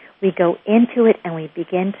 We go into it and we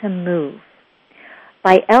begin to move.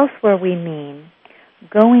 By elsewhere we mean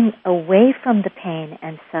going away from the pain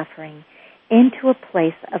and suffering into a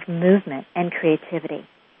place of movement and creativity.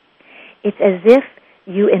 It's as if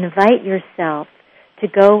you invite yourself to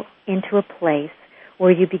go into a place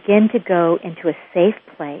where you begin to go into a safe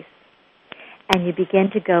place and you begin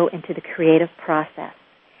to go into the creative process.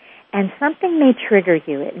 And something may trigger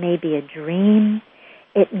you. It may be a dream.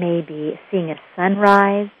 It may be seeing a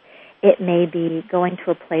sunrise. It may be going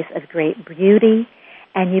to a place of great beauty,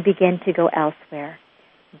 and you begin to go elsewhere,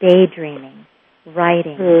 daydreaming,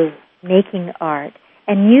 writing, making art,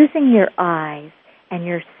 and using your eyes and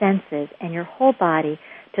your senses and your whole body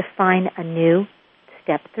to find a new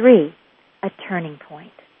step 3, a turning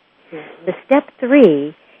point. The step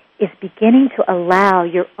 3 is beginning to allow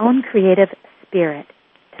your own creative spirit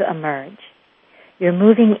to emerge. You're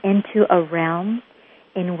moving into a realm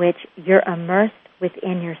in which you're immersed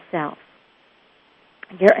within yourself.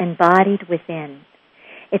 You're embodied within.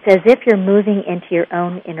 It's as if you're moving into your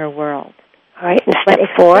own inner world. All right, and but step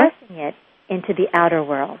 4? expressing it into the outer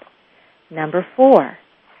world. Number 4.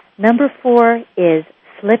 Number 4 is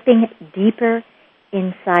slipping deeper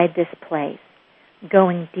inside this place,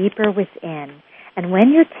 going deeper within. And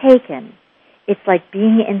when you're taken, it's like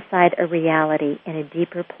being inside a reality in a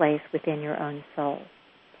deeper place within your own soul.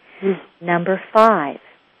 Number 5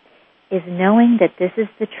 is knowing that this is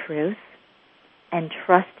the truth and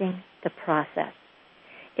trusting the process.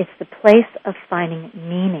 It's the place of finding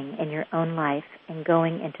meaning in your own life and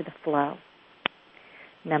going into the flow.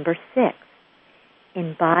 Number 6,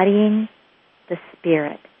 embodying the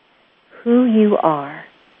spirit, who you are,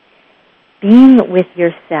 being with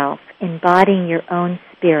yourself, embodying your own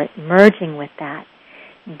spirit, merging with that,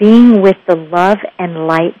 being with the love and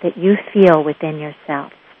light that you feel within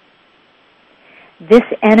yourself. This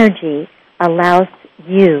energy allows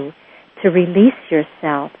you to release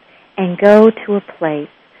yourself and go to a place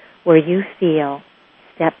where you feel,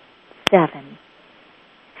 step 7,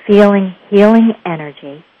 feeling healing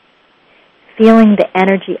energy, feeling the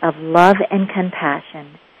energy of love and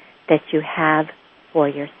compassion that you have for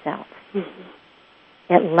yourself.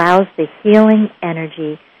 It allows the healing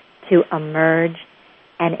energy to emerge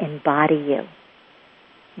and embody you.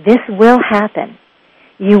 This will happen.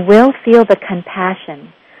 You will feel the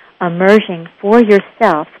compassion emerging for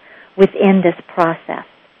yourself within this process.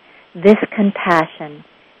 This compassion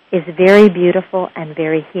is very beautiful and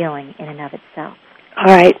very healing in and of itself.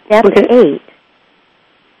 All right. Step 8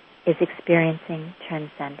 is experiencing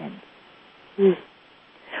transcendence.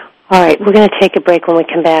 All right, we're going to take a break. When we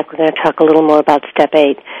come back, we're going to talk a little more about Step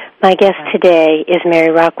 8. My guest today is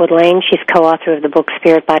Mary Rockwood Lane. She's co-author of the book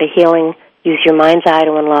Spirit Body Healing, Use Your Mind's Eye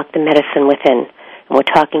to Unlock the Medicine Within. And we're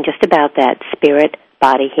talking just about that, spirit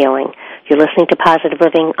body healing. You're listening to Positive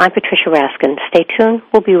Living. I'm Patricia Raskin. Stay tuned.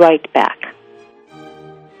 We'll be right back.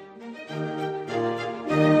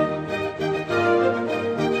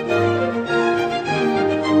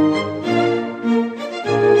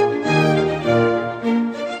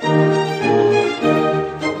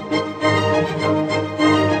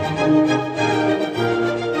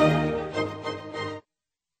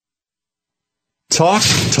 Talk,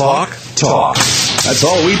 talk, talk. That's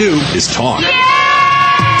all we do is talk.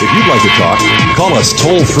 If you'd like to talk, call us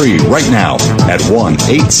toll-free right now at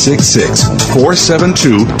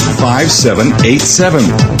 1-866-472-5787.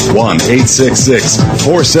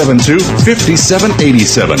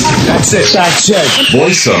 1-866-472-5787. That's it.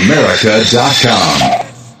 VoiceAmerica.com.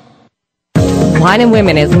 Wine and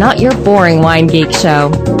Women is not your boring wine geek show.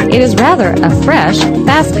 It is rather a fresh,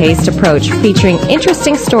 fast-paced approach featuring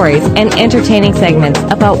interesting stories and entertaining segments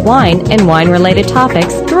about wine and wine-related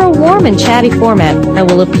topics through a warm and chatty format that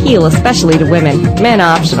will appeal especially to women, men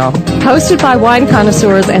optional. Hosted by wine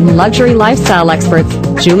connoisseurs and luxury lifestyle experts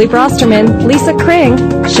Julie Brosterman, Lisa Kring,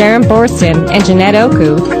 Sharon Borston, and Jeanette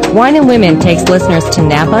Oku, Wine and Women takes listeners to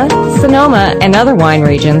Napa, Sonoma, and other wine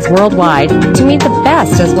regions worldwide to meet the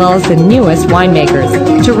best as well as the newest winemakers,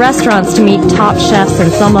 to restaurants to meet top chefs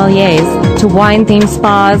and sommeliers, to wine-themed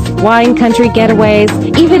spas, wine country getaways,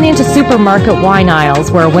 even into supermarket wine aisles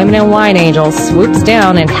where Women in Wine Angel swoops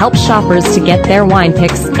down and helps shoppers to get their wine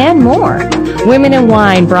picks, and more. Women in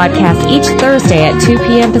Wine broadcasts each Thursday at 2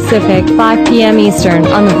 p.m. Pacific, 5 p.m. Eastern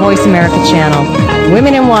on the Voice America channel.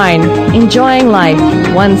 Women in Wine, enjoying life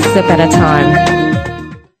one sip at a time.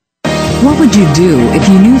 What would you do if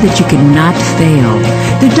you knew that you could not fail?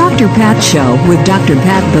 The Dr. Pat Show with Dr.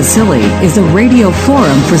 Pat Baccili is a radio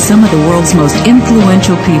forum for some of the world's most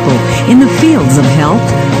influential people in the fields of health,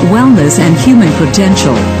 wellness, and human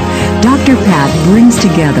potential. Dr. Pat brings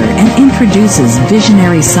together and introduces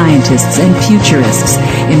visionary scientists and futurists,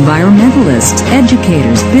 environmentalists,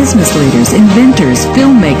 educators, business leaders, inventors,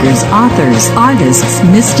 filmmakers, authors, artists,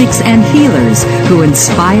 mystics, and healers who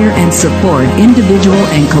inspire and support individual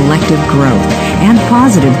and collective growth and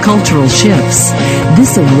positive cultural shifts.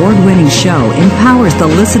 This award-winning show empowers the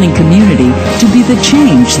listening community to be the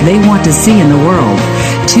change they want to see in the world.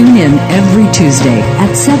 Tune in every Tuesday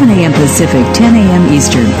at 7 a.m. Pacific, 10 a.m.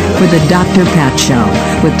 Eastern for the Dr. Pat Show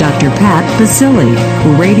with Dr. Pat Baccili,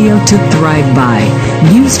 radio to thrive by.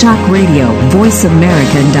 News Talk Radio,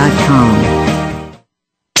 VoiceAmerica.com.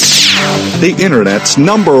 The Internet's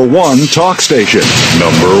 #1 talk station.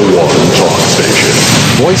 #1 talk station.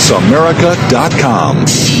 VoiceAmerica.com.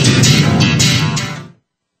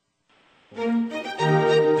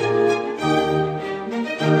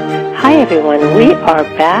 Hi, everyone. We are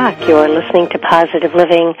back. You're listening to Positive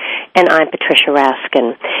Living, and I'm Patricia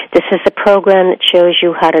Raskin. This is a program that shows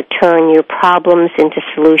you how to turn your problems into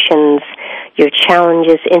solutions, your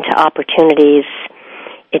challenges into opportunities.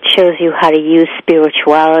 It shows you how to use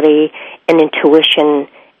spirituality and intuition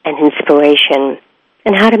and inspiration,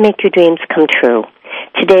 and how to make your dreams come true.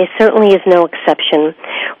 Today certainly is no exception.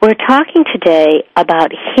 We're talking today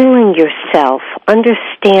about healing yourself,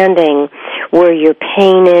 understanding where your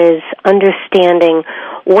pain is, understanding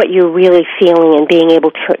what you're really feeling, and being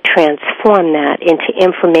able to transform that into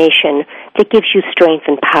information that gives you strength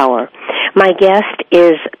and power. My guest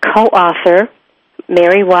is co-author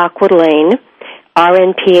Mary Rockwood Lane,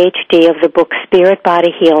 RN PhD of the book Spirit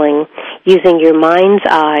Body Healing, Using Your Mind's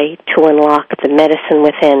Eye to Unlock the Medicine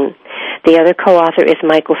Within. The other co-author is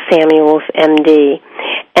Michael Samuels, MD.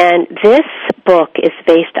 And this book is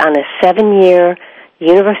based on a 7-year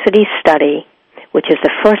university study, which is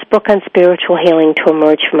the first book on spiritual healing to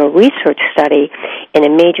emerge from a research study in a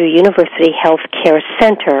major university health care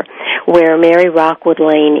center where Mary Rockwood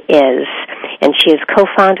Lane is. And she is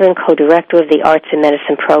co-founder and co-director of the Arts and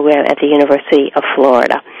Medicine program at the University of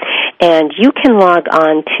Florida. And you can log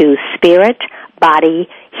on to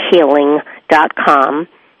spiritbodyhealing.com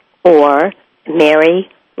or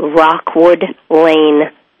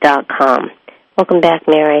MaryRockwoodLane.com. Welcome back,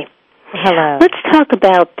 Mary. Hello. Let's talk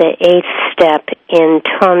about the 8th step in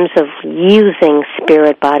terms of using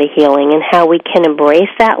spirit body healing and how we can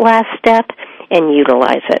embrace that last step and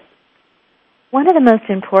utilize it. One of the most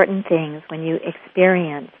important things when you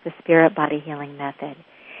experience the spirit body healing method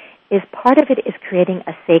is part of it is creating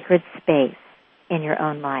a sacred space in your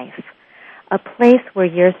own life, a place where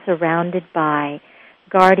you're surrounded by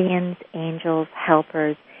guardians, angels,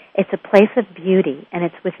 helpers. It's a place of beauty, and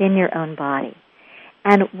it's within your own body.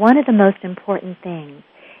 And one of the most important things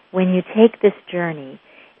when you take this journey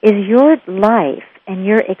is your life and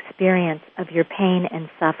your experience of your pain and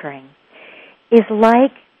suffering is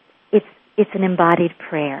like it's an embodied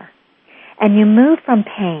prayer. And you move from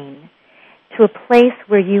pain to a place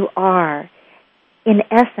where you are, in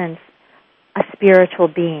essence, a spiritual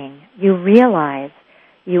being. You realize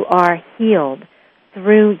you are healed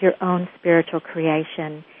through your own spiritual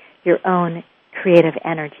creation, your own creative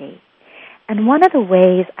energy. And one of the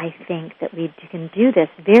ways I think that we can do this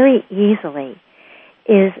very easily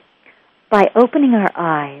is by opening our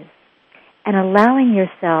eyes and allowing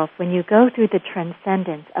yourself, when you go through the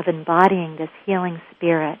transcendence of embodying this healing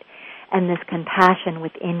spirit and this compassion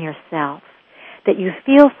within yourself that you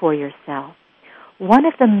feel for yourself. One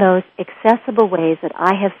of the most accessible ways that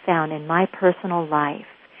I have found in my personal life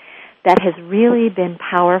that has really been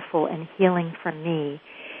powerful and healing for me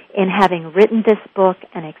in having written this book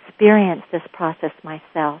and experienced this process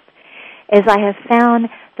myself is I have found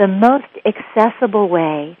the most accessible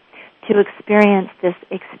way to experience this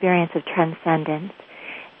experience of transcendence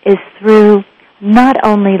is through not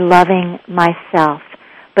only loving myself,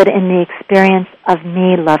 but in the experience of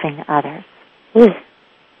me loving others.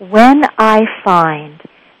 When I find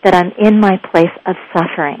that I'm in my place of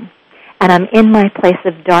suffering and I'm in my place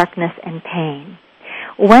of darkness and pain,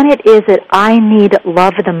 when it is that I need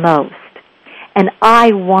love the most and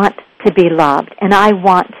I want to be loved and I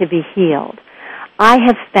want to be healed, I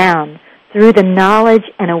have found through the knowledge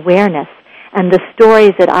and awareness and the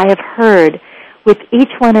stories that I have heard with each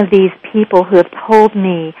one of these people who have told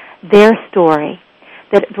me their story,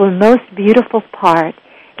 that the most beautiful part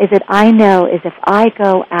is that I know is if I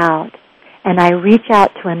go out and I reach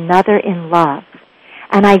out to another in love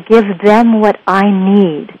and I give them what I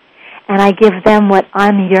need and I give them what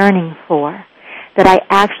I'm yearning for, that I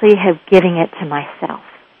actually have giving it to myself.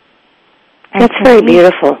 And that's very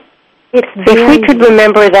beautiful. If we could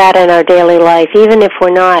remember that in our daily life, even if we're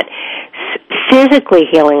not physically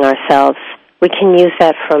healing ourselves, we can use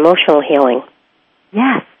that for emotional healing.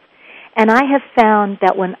 Yes. And I have found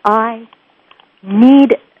that when I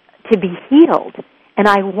need to be healed and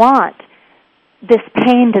I want this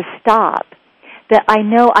pain to stop, that I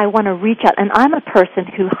know I want to reach out. And I'm a person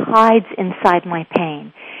who hides inside my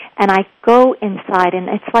pain. And I go inside, and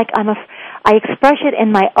it's like I express it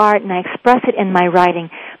in my art and I express it in my writing,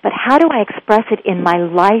 but how do I express it in my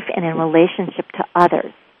life and in relationship to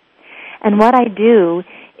others? And what I do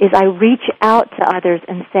is I reach out to others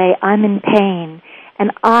and say, I'm in pain,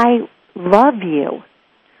 and I love you.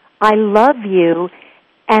 I love you,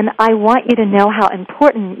 and I want you to know how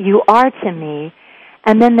important you are to me.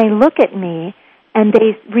 And then they look at me, and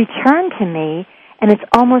they return to me, and it's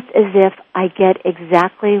almost as if I get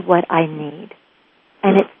exactly what I need.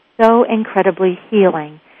 And it's so incredibly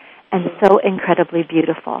healing and so incredibly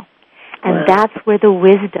beautiful. And that's where the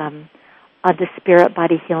wisdom of the Spirit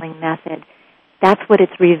Body Healing Method, that's what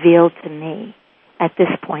it's revealed to me at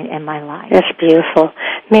this point in my life. That's beautiful.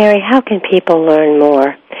 Mary, how can people learn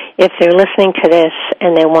more? If they're listening to this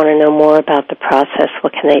and they want to know more about the process,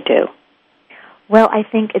 what can they do? Well, I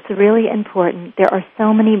think it's really important. There are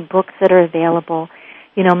so many books that are available.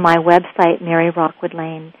 You know, my website,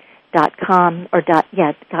 MaryRockwoodLane.com or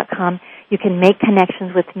 .com. You can make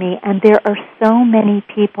connections with me, and there are so many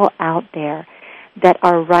people out there that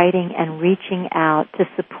are writing and reaching out to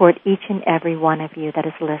support each and every one of you that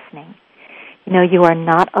is listening. You know, you are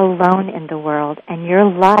not alone in the world, and your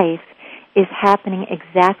life is happening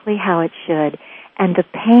exactly how it should, and the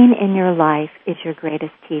pain in your life is your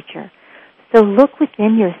greatest teacher. So look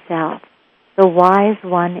within yourself. The wise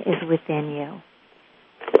one is within you,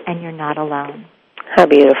 and you're not alone. How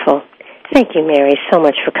beautiful. Thank you, Mary, so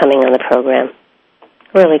much for coming on the program.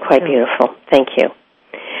 Really quite beautiful. Thank you.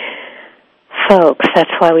 Folks,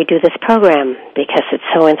 that's why we do this program, because it's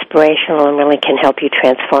so inspirational and really can help you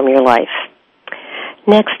transform your life.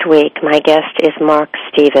 Next week, my guest is Mark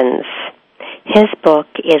Stevens. His book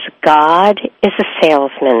is God is a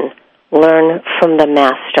Salesman, Learn from the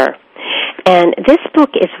Master. And this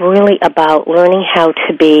book is really about learning how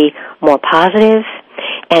to be more positive,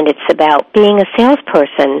 and it's about being a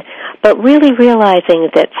salesperson, but really realizing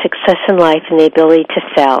that success in life and the ability to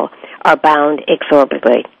sell are bound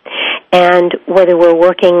exorbitantly. And whether we're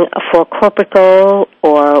working for a corporate goal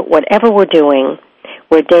or whatever we're doing,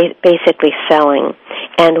 we're basically selling.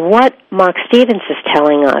 And what Mark Stevens is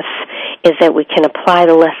telling us is that we can apply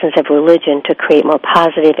the lessons of religion to create more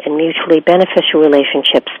positive and mutually beneficial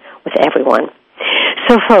relationships with everyone.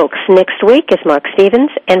 So, folks, next week is Mark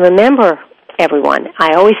Stevens. And remember, everyone,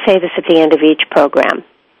 I always say this at the end of each program,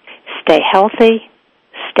 stay healthy,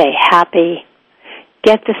 stay happy,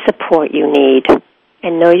 get the support you need,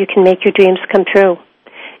 and know you can make your dreams come true.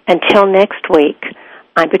 Until next week,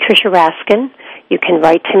 I'm Patricia Raskin. You can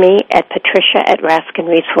write to me at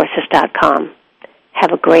patricia@raskinresources.com.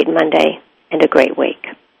 Have a great Monday and a great week.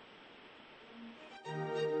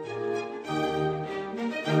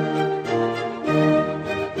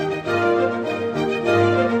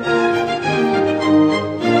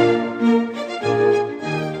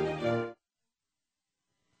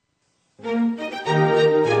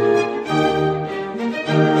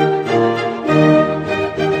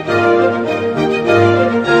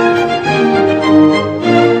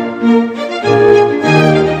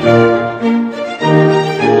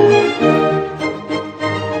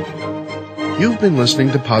 You've been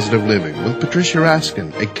listening to Positive Living with Patricia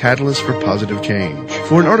Raskin, a catalyst for positive change.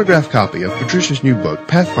 For an autographed copy of Patricia's new book,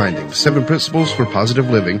 Pathfinding, 7 Principles for Positive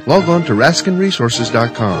Living, log on to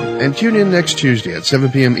RaskinResources.com and tune in next Tuesday at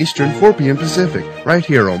 7 p.m. Eastern, 4 p.m. Pacific, right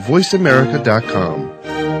here on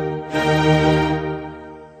VoiceAmerica.com.